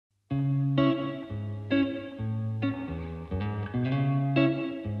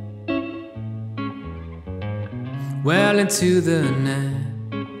Well into the night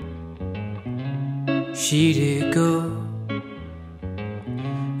she did go,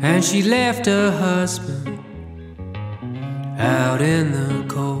 and she left her husband out in the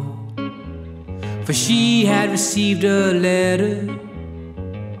cold. For she had received a letter,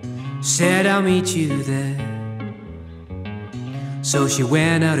 said I'll meet you there. So she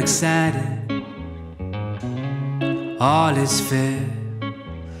went out excited, all is fair.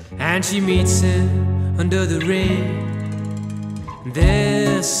 And she meets him under the rain.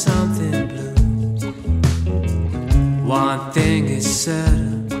 There's something blue. One thing is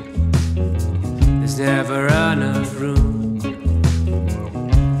certain, there's never enough room.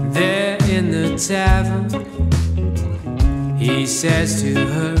 There in the tavern, he says to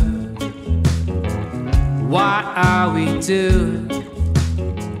her, what are we doing?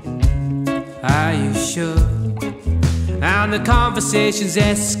 Are you sure? And the conversation's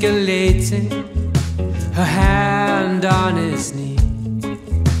escalating, her hand on his knee.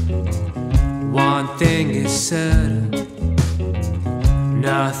 One thing is certain,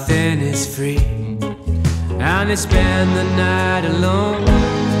 nothing is free. And they spend the night alone,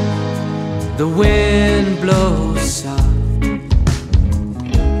 the wind blows soft.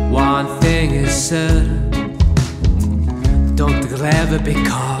 One thing is certain, don't think they'll ever be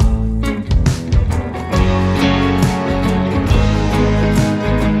caught.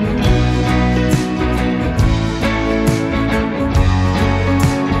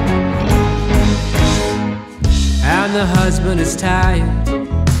 And the husband is tired,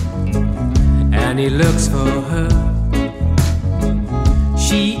 and he looks for her.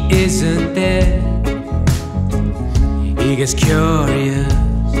 She isn't there. He gets curious,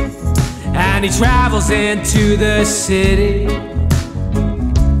 and he travels into the city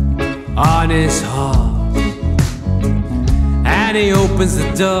on his horse. And he opens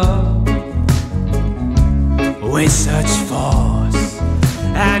the door with such force,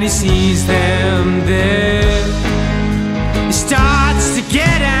 and he sees them there. He starts to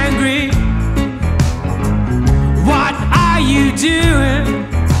get angry. What are you doing?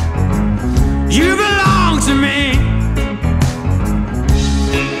 You belong to me.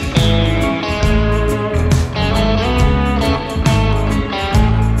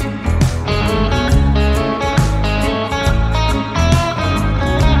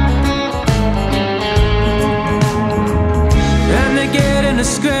 And they get in a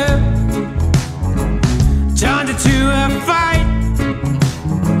script, turned it to a fight,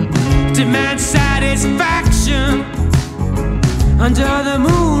 demand satisfaction under the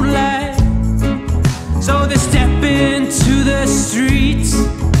moonlight. So they step into the streets.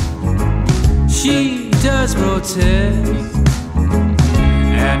 She does protest,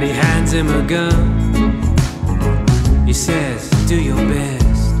 and he hands him a gun. He says, do your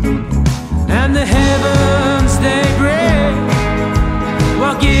best. And the heavens they break,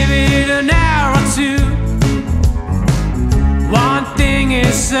 well, give it an hour or two. One thing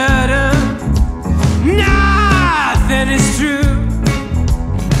is certain, nothing is true.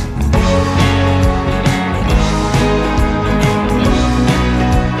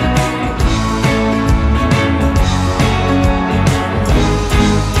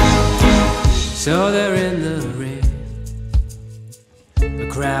 So they're in the rain, the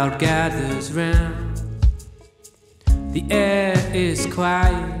crowd gathers round. The air is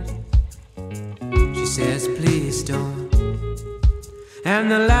quiet, she says please don't.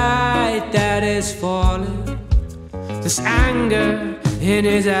 And the light that is falling, this anger in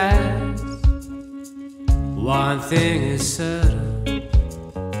his eyes. One thing is certain,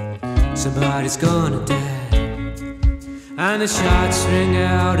 somebody's gonna die. And the shots ring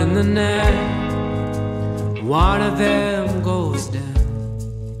out in the night. One of them goes down.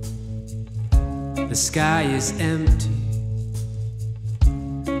 The sky is empty,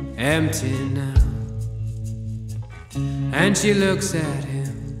 empty now. And she looks at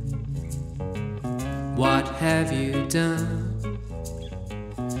him, what have you done?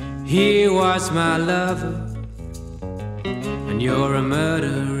 He was my lover, and you're a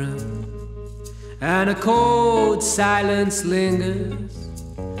murderer. And a cold silence lingers.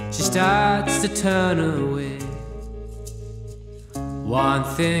 She starts to turn away. One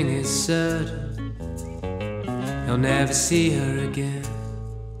thing is certain, he'll never see her again.